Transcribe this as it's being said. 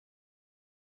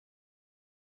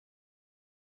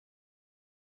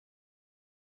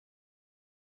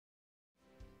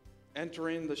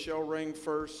Entering the show ring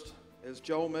first is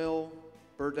Joe Mill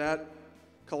Burdette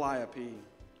Calliope,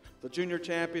 the junior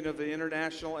champion of the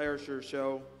International Ayrshire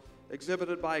Show,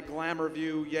 exhibited by Glamour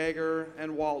View, Yeager,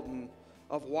 and Walton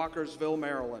of Walkersville,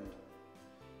 Maryland.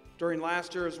 During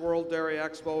last year's World Dairy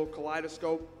Expo,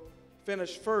 Kaleidoscope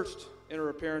finished first in her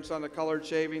appearance on the colored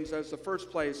shavings as the first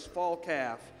place fall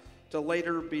calf to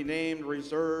later be named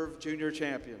Reserve Junior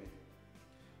Champion.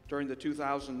 During the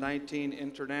 2019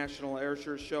 International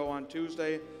Ayrshire Show on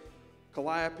Tuesday,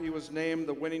 Calliope was named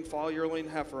the winning fall yearling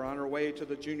heifer on her way to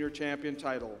the junior champion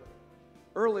title.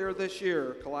 Earlier this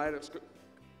year,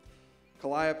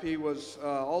 Calliope was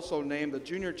also named the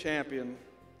junior champion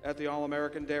at the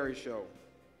All-American Dairy Show.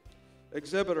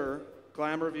 Exhibitor,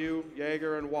 Glamour View,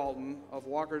 Yeager, and Walton of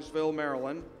Walkersville,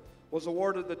 Maryland, was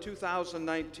awarded the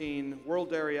 2019 World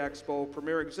Dairy Expo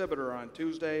Premier Exhibitor on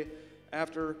Tuesday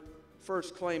after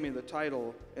first claiming the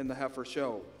title in the heifer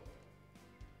show.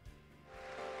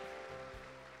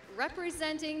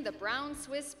 Representing the brown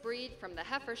Swiss breed from the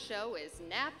heifer show is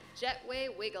Nap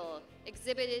Jetway Wiggle,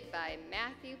 exhibited by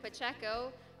Matthew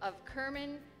Pacheco of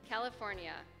Kerman,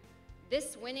 California.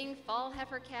 This winning fall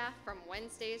heifer calf from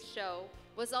Wednesday's show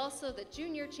was also the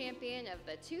junior champion of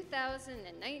the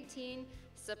 2019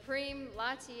 Supreme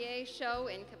Laitier Show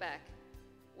in Quebec.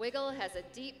 Wiggle has a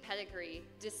deep pedigree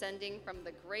descending from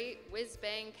the great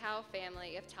whiz-bang cow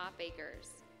family of top acres.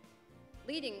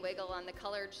 Leading Wiggle on the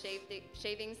colored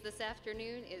shavings this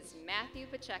afternoon is Matthew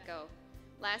Pacheco.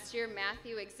 Last year,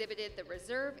 Matthew exhibited the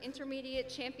Reserve Intermediate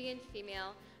Champion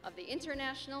female of the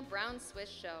International Brown Swiss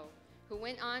Show, who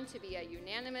went on to be a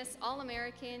unanimous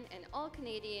All-American and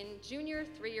All-Canadian junior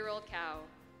 3-year-old cow.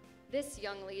 This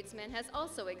young leadsman has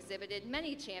also exhibited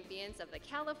many champions of the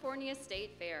California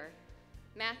State Fair.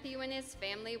 Matthew and his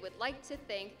family would like to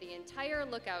thank the entire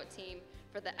Lookout team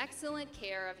for the excellent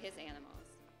care of his animals.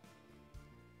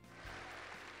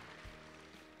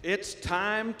 It's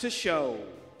time to show.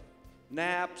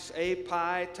 Nap's A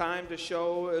Pie Time to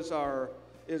Show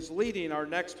is leading our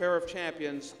next pair of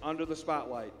champions under the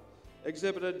spotlight.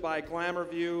 Exhibited by Glamour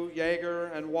View,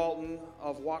 Yeager, and Walton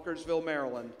of Walkersville,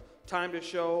 Maryland. Time to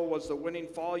Show was the winning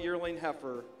fall yearling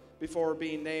heifer before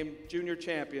being named junior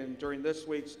champion during this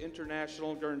week's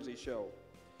International Guernsey Show.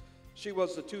 She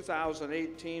was the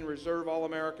 2018 Reserve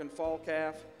All-American Fall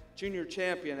Calf, junior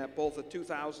champion at both the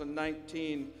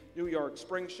 2019 New York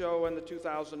Spring Show and the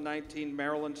 2019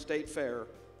 Maryland State Fair,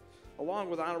 along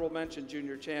with honorable mention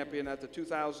junior champion at the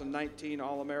 2019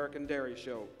 All-American Dairy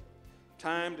Show.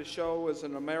 Time to Show is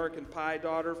an American Pie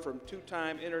daughter from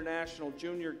two-time International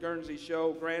Junior Guernsey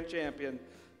Show grand champion,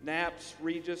 Naps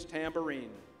Regis Tambourine.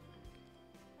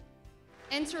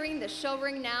 Entering the show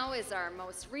ring now is our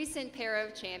most recent pair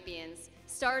of champions,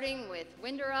 starting with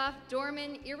Winderoff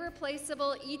Dorman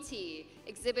Irreplaceable E.T.,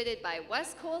 exhibited by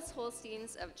West Coast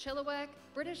Holsteins of Chilliwack,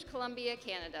 British Columbia,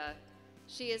 Canada.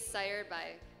 She is sired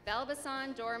by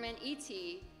Valbison Dorman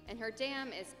E.T., and her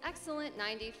dam is Excellent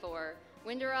 94,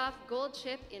 Winderoff Gold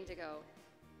Chip Indigo.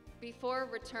 Before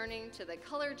returning to the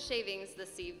colored shavings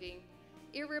this evening,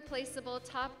 Irreplaceable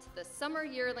topped the summer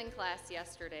yearling class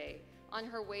yesterday on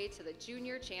her way to the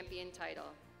junior champion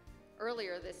title.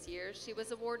 Earlier this year, she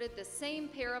was awarded the same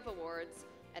pair of awards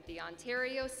at the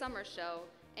Ontario Summer Show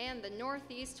and the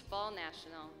Northeast Fall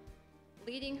National.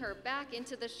 Leading her back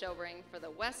into the show ring for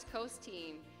the West Coast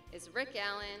team is Rick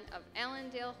Allen of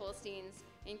Allendale Holsteins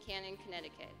in Cannon,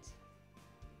 Connecticut.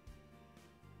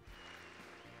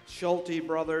 Schulte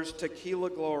Brothers Tequila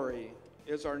Glory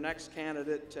is our next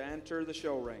candidate to enter the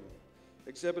show ring.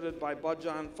 Exhibited by Bud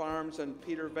John Farms and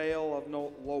Peter Vale of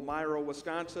Lomira,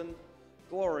 Wisconsin,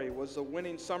 Glory was the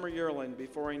winning summer yearling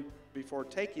before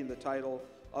taking the title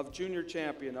of junior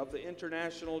champion of the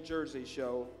International Jersey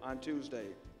Show on Tuesday.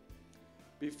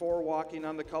 Before walking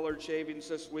on the colored shavings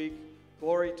this week,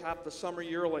 Glory topped the summer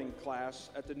yearling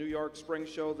class at the New York Spring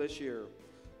Show this year.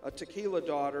 A tequila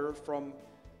daughter from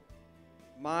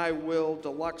My Will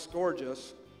Deluxe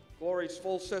Gorgeous, Glory's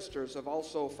full sisters have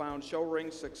also found show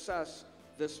ring success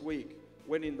this week,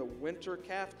 winning the winter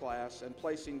calf class and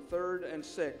placing 3rd and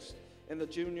 6th in the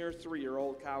junior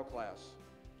 3-year-old cow class.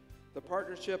 The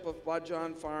partnership of Bud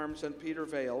John Farms and Peter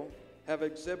Vale have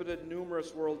exhibited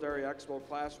numerous World Dairy Expo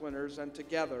class winners and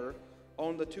together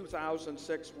own the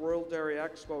 2006 World Dairy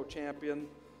Expo champion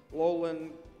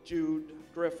Lowland Jude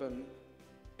Griffin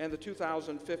and the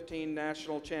 2015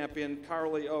 national champion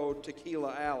Carly O.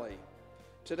 Tequila Alley.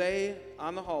 Today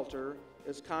on the halter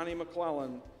is Connie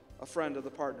McClellan, a friend of the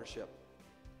partnership.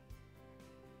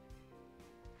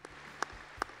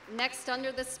 Next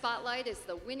under the spotlight is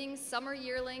the winning summer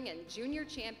yearling and junior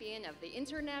champion of the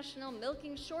International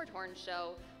Milking Shorthorn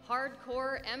Show,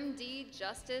 Hardcore MD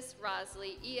Justice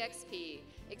Rosley EXP,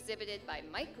 exhibited by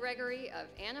Mike Gregory of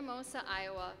Anamosa,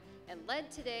 Iowa, and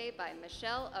led today by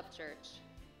Michelle Upchurch.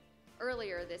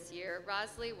 Earlier this year,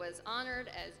 Rosley was honored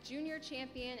as junior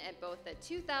champion at both the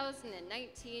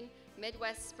 2019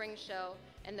 Midwest Spring Show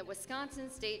and the Wisconsin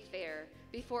State Fair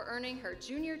before earning her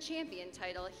junior champion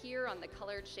title here on the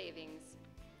Colored Shavings.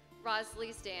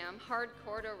 Rosley's Dam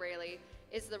Hardcore O'Reilly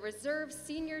is the reserve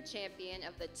senior champion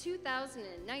of the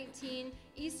 2019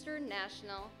 Eastern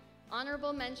National,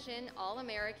 honorable mention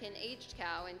All-American Aged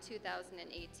Cow in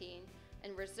 2018,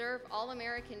 and reserve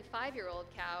All-American 5-year-old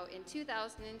cow in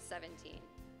 2017.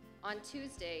 On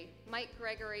Tuesday, Mike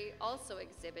Gregory also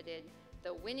exhibited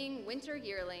the winning winter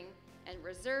yearling and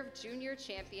reserve junior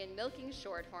champion milking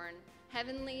shorthorn,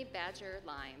 Heavenly Badger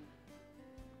Lime.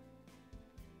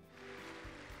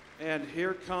 And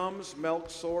here comes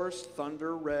Milk Source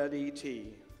Thunder Red ET,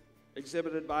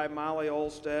 exhibited by Molly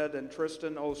Olstead and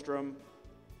Tristan Ostrom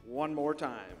one more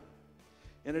time.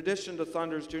 In addition to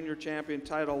Thunder's junior champion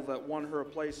title that won her a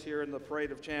place here in the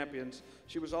Parade of Champions,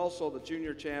 she was also the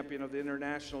junior champion of the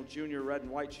International Junior Red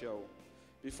and White Show.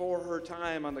 Before her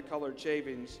time on the Colored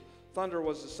Shavings, Thunder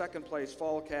was the second place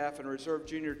fall calf and reserve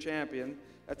junior champion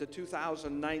at the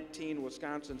 2019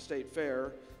 Wisconsin State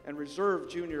Fair and reserve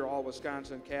junior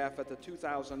All-Wisconsin calf at the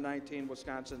 2019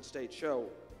 Wisconsin State Show.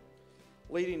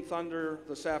 Leading Thunder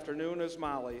this afternoon is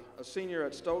Molly, a senior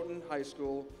at Stoughton High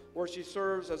School, where she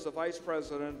serves as the vice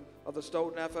president of the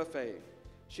Stoughton FFA.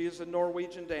 She is a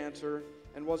Norwegian dancer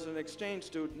and was an exchange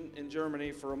student in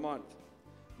Germany for a month.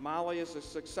 Molly is a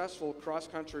successful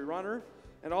cross-country runner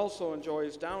and also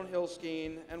enjoys downhill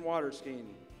skiing and water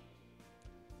skiing.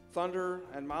 Thunder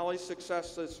and Molly's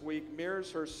success this week mirrors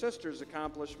her sister's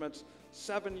accomplishments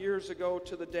 7 years ago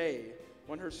to the day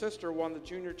when her sister won the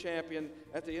junior champion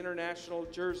at the International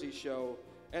Jersey Show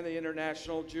and the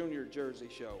International Junior Jersey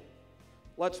Show.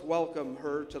 Let's welcome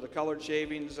her to the Colored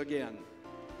Shavings again.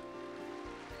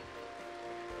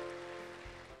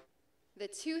 The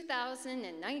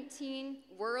 2019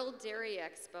 World Dairy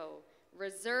Expo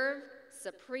Reserve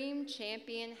Supreme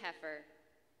Champion Heifer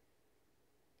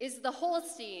is the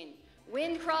Holstein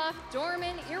Wincroft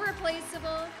Dorman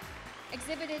Irreplaceable,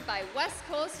 exhibited by West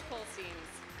Coast Holsteins.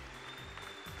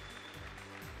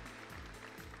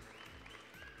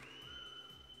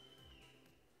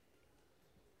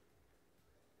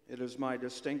 It is my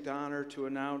distinct honor to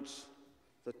announce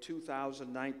the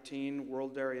 2019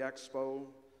 World Dairy Expo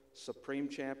Supreme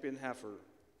Champion Heifer.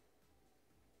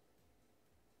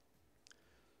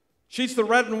 She's the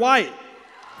red and white.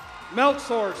 Milk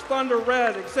Source Thunder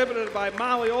Red, exhibited by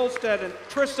Molly Olstead and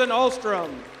Tristan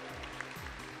Ostrom.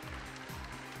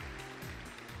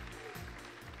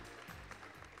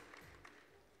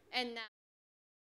 And now